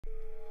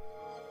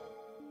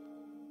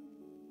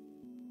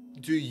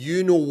Do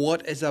you know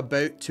what is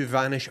about to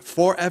vanish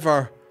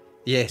forever?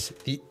 Yes,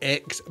 the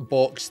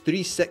Xbox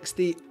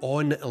 360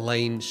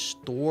 online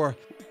store.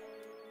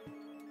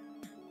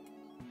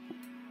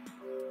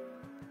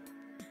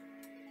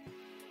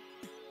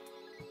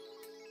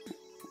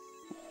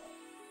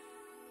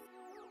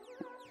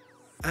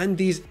 And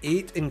these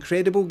 8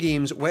 incredible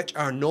games which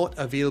are not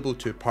available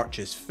to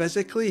purchase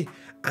physically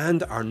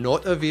and are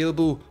not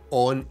available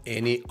on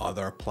any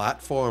other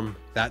platform.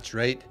 That's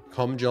right,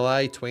 come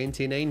July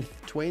 29th,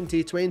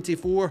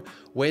 2024,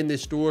 when the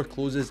store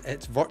closes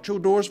its virtual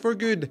doors for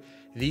good,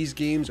 these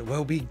games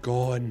will be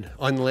gone,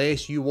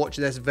 unless you watch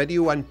this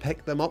video and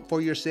pick them up for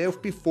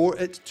yourself before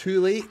it's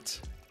too late.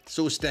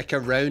 So stick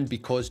around,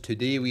 because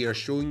today we are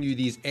showing you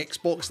these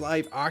Xbox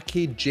Live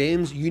Arcade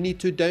gems you need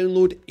to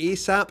download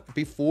ASAP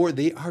before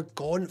they are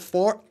gone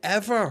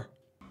forever.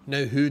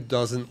 Now, who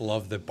doesn't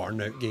love the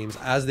Burnout games,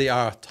 as they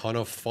are a ton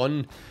of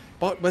fun,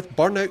 but with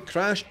Burnout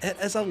Crash it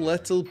is a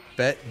little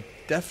bit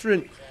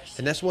different.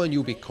 In this one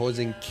you'll be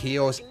causing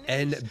chaos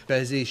in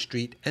busy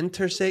street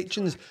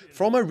intersections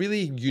from a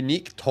really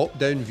unique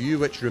top-down view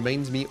which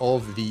reminds me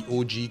of the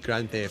OG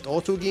Grand Theft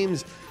Auto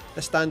games.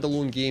 The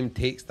standalone game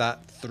takes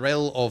that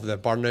thrill of the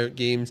Burnout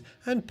games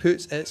and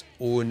puts its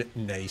own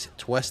nice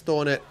twist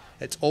on it.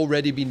 It's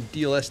already been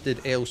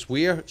delisted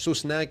elsewhere, so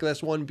snag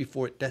this one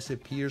before it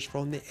disappears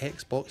from the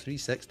Xbox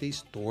 360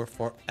 store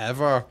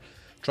forever.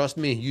 Trust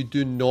me, you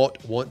do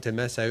not want to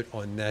miss out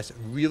on this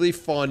really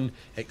fun,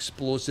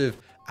 explosive,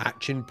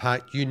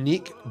 action-packed,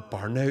 unique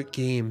Burnout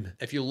game.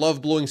 If you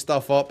love blowing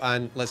stuff up,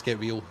 and let's get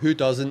real, who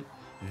doesn't?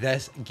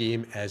 This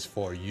game is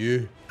for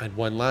you. And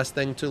one last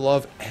thing to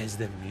love is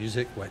the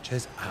music, which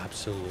is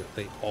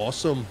absolutely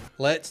awesome.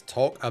 Let's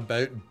talk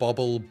about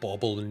Bubble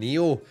Bobble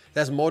Neo.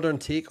 This modern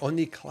take on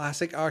the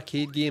classic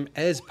arcade game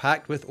is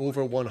packed with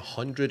over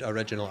 100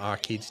 original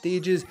arcade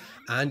stages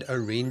and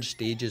arranged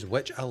stages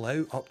which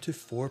allow up to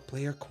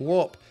 4-player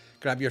co-op.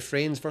 Grab your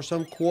friends for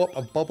some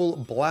co-op bubble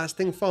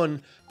blasting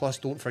fun, plus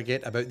don't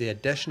forget about the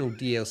additional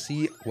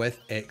DLC with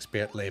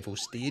expert level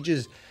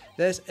stages.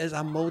 This is a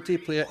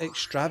multiplayer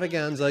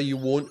extravaganza you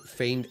won't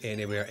find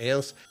anywhere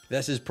else.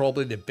 This is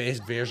probably the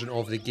best version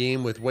of the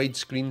game, with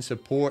widescreen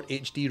support,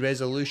 HD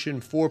resolution,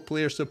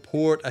 4-player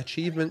support,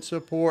 achievement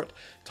support,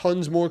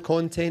 tons more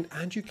content,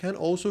 and you can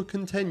also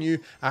continue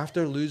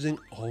after losing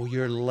all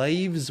your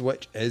lives,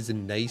 which is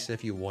nice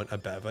if you want a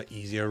bit of an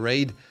easier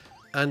ride.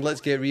 And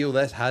let's get real,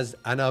 this has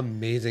an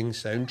amazing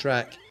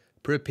soundtrack.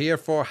 Prepare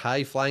for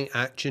high-flying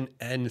action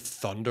in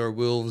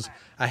Thunderwolves,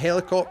 a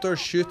helicopter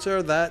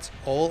shooter that's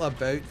all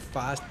about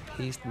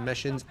fast-paced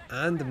missions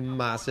and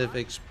massive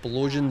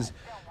explosions.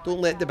 Don't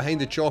let the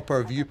behind the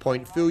chopper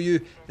viewpoint fool you,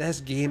 this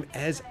game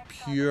is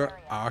pure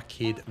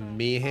arcade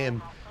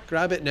mayhem.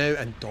 Grab it now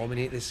and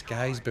dominate the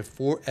skies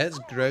before it's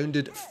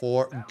grounded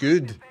for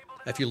good.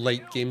 If you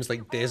liked games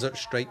like Desert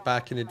Strike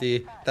back in the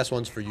day, this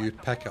one's for you.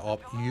 Pick it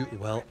up, you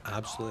will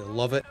absolutely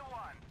love it.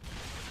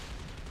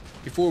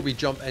 Before we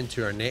jump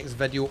into our next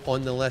video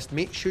on the list,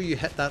 make sure you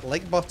hit that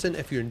like button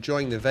if you're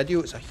enjoying the video,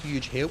 it's a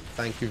huge help,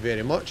 thank you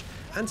very much,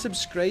 and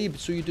subscribe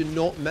so you do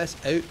not miss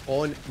out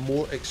on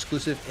more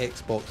exclusive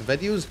Xbox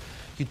videos.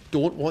 You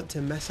don't want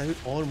to miss out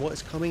on what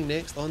is coming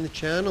next on the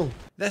channel.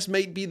 This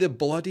might be the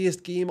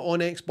bloodiest game on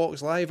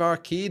Xbox Live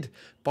Arcade,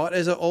 but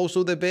is it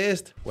also the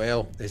best?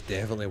 Well, it's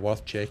definitely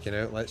worth checking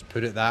out, let's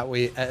put it that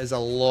way. It is a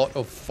lot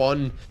of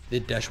fun. The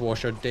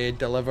Dishwasher Dead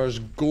delivers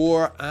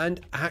gore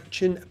and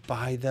action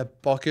by the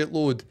bucket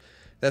load.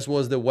 This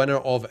was the winner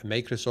of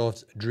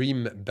Microsoft's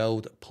Dream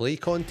Build Play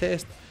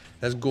Contest.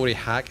 This gory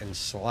hack and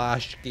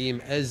slash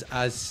game is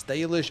as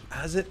stylish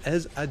as it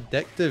is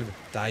addictive.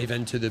 Dive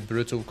into the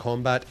brutal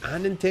combat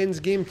and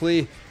intense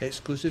gameplay,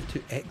 exclusive to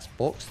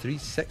Xbox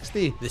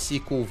 360. The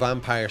sequel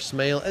Vampire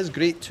Smile is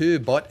great too,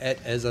 but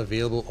it is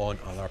available on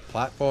other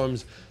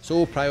platforms,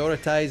 so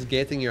prioritize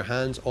getting your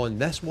hands on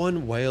this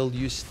one while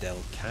you still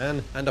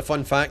can. And a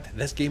fun fact,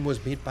 this game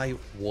was made by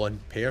one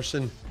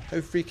person. How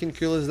freaking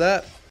cool is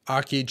that?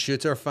 Arcade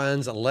shooter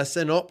fans,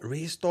 listen up,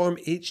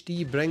 Raystorm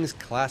HD brings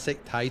classic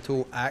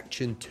title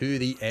action to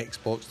the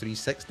Xbox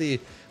 360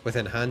 with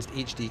enhanced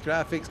HD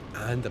graphics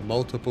and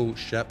multiple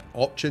ship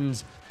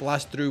options.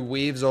 Blast through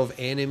waves of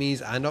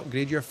enemies and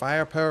upgrade your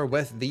firepower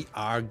with the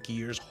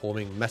R-Gears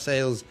homing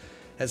missiles.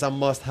 It's a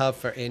must-have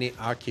for any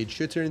arcade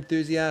shooter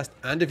enthusiast,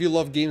 and if you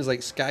love games like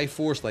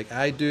Skyforce like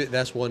I do,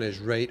 this one is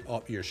right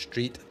up your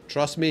street.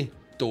 Trust me,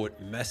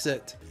 don't miss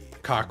it.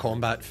 Car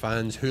combat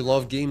fans who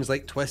love games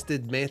like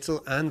Twisted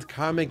Metal and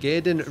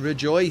Carmageddon,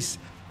 rejoice!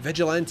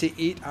 Vigilante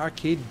 8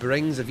 Arcade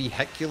brings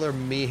vehicular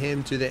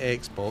mayhem to the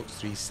Xbox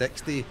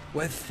 360.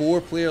 With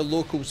 4-player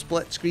local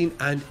split screen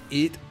and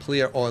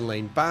 8-player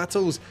online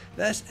battles,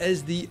 this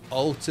is the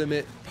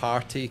ultimate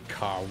party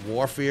car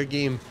warfare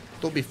game.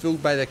 Don't be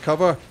fooled by the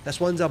cover, this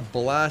one's a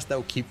blast that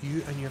will keep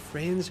you and your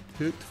friends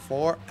hooked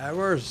for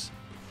hours.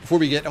 Before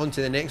we get on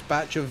to the next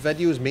batch of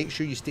videos, make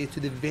sure you stay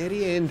to the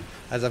very end,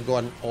 as I've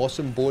got an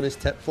awesome bonus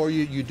tip for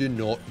you do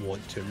not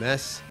want to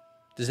miss.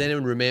 Does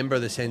anyone remember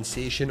the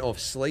sensation of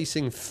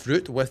slicing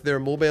fruit with their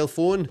mobile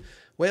phone?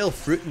 Well,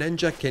 Fruit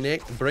Ninja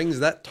Connect brings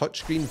that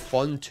touchscreen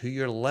fun to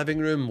your living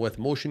room with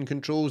motion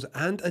controls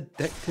and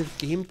addictive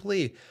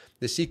gameplay.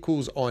 The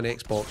sequel's on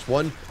Xbox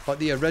One, but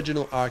the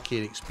original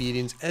arcade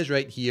experience is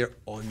right here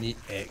on the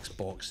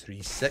Xbox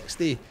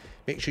 360.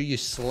 Make sure you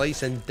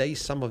slice and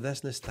dice some of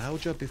this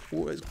nostalgia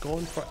before it's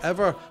gone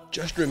forever.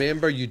 Just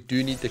remember, you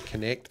do need the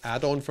Connect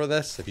add-on for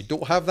this. If you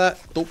don't have that,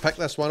 don't pick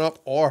this one up,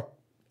 or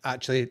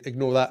actually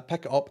ignore that,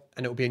 pick it up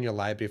and it'll be in your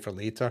library for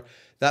later.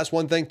 That's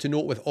one thing to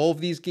note with all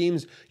of these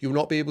games. You'll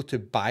not be able to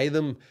buy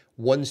them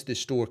once the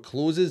store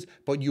closes,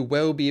 but you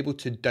will be able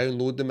to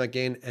download them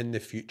again in the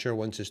future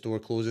once the store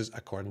closes,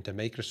 according to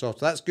Microsoft.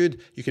 So that's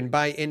good. You can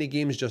buy any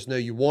games just now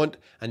you want,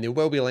 and they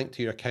will be linked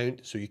to your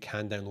account so you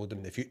can download them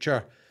in the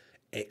future.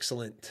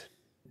 Excellent.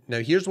 Now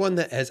here's one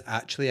that is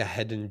actually a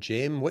hidden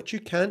gem, which you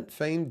can't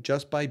find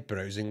just by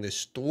browsing the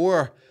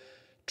store.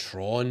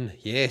 Tron,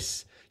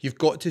 yes. You've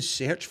got to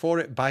search for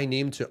it by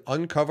name to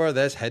uncover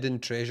this hidden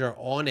treasure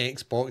on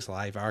Xbox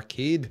Live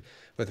Arcade.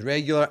 With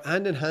regular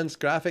and enhanced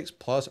graphics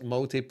plus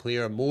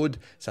multiplayer mode,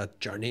 it's a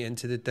journey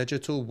into the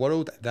digital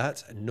world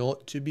that's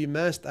not to be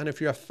missed. And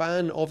if you're a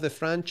fan of the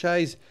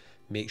franchise,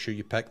 make sure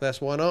you pick this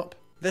one up.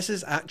 This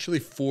is actually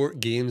 4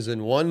 games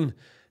in one.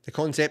 The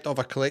concept of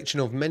a collection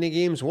of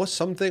minigames was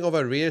something of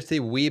a rarity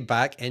way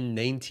back in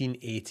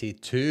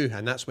 1982,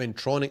 and that's when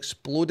Tron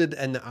exploded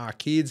in the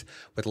arcades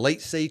with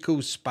light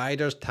cycles,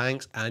 spiders,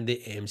 tanks, and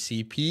the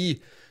MCP.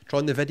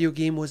 Tron the video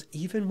game was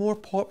even more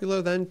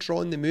popular than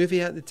Tron the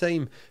movie at the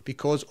time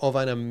because of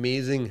an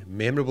amazing,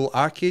 memorable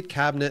arcade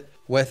cabinet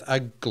with a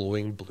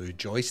glowing blue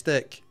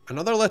joystick.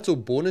 Another little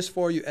bonus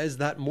for you is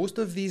that most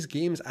of these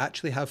games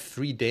actually have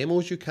free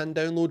demos you can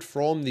download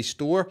from the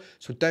store,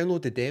 so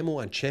download the demo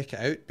and check it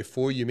out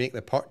before you make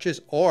the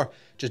purchase, or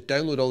just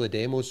download all the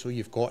demos so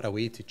you've got a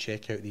way to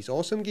check out these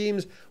awesome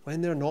games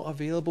when they're not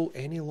available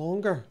any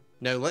longer.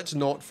 Now let's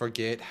not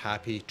forget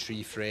Happy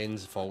Tree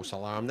Friends False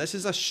Alarm. This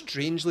is a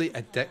strangely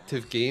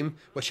addictive game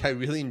which I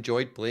really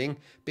enjoyed playing.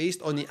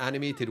 Based on the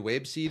animated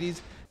web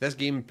series, this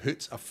game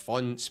puts a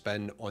fun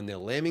spin on the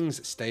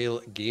Lemmings style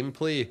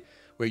gameplay,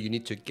 where you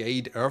need to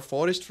guide our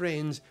forest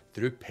friends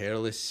through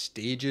perilous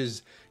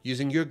stages,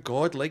 using your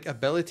godlike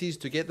abilities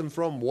to get them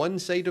from one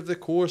side of the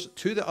course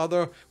to the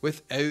other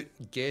without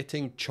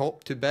getting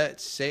chopped to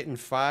bits, set on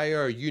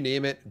fire, you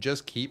name it,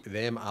 just keep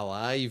them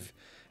alive.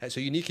 It's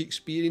a unique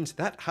experience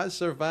that has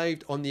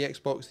survived on the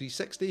Xbox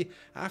 360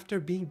 after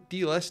being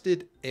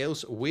delisted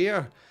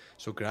elsewhere.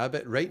 So grab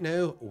it right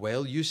now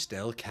while you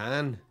still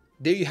can.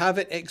 There you have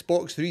it,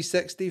 Xbox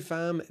 360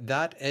 fam.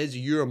 That is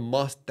your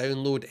must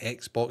download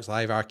Xbox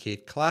Live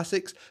Arcade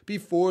classics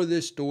before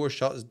the store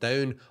shuts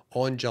down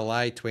on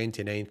July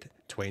 29th,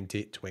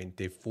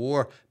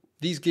 2024.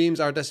 These games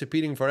are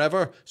disappearing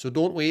forever, so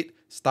don't wait.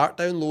 Start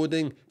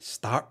downloading,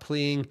 start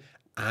playing,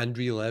 and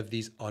relive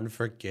these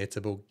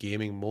unforgettable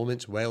gaming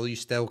moments while you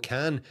still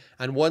can.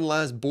 And one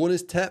last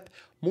bonus tip,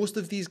 most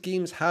of these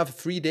games have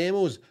free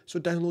demos, so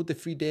download the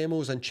free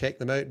demos and check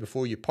them out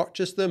before you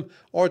purchase them,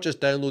 or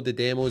just download the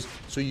demos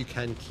so you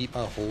can keep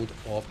a hold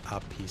of a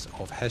piece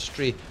of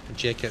history. And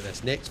check out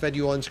this next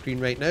video on screen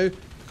right now,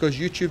 because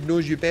YouTube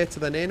knows you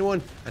better than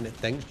anyone and it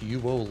thinks you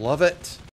will love it.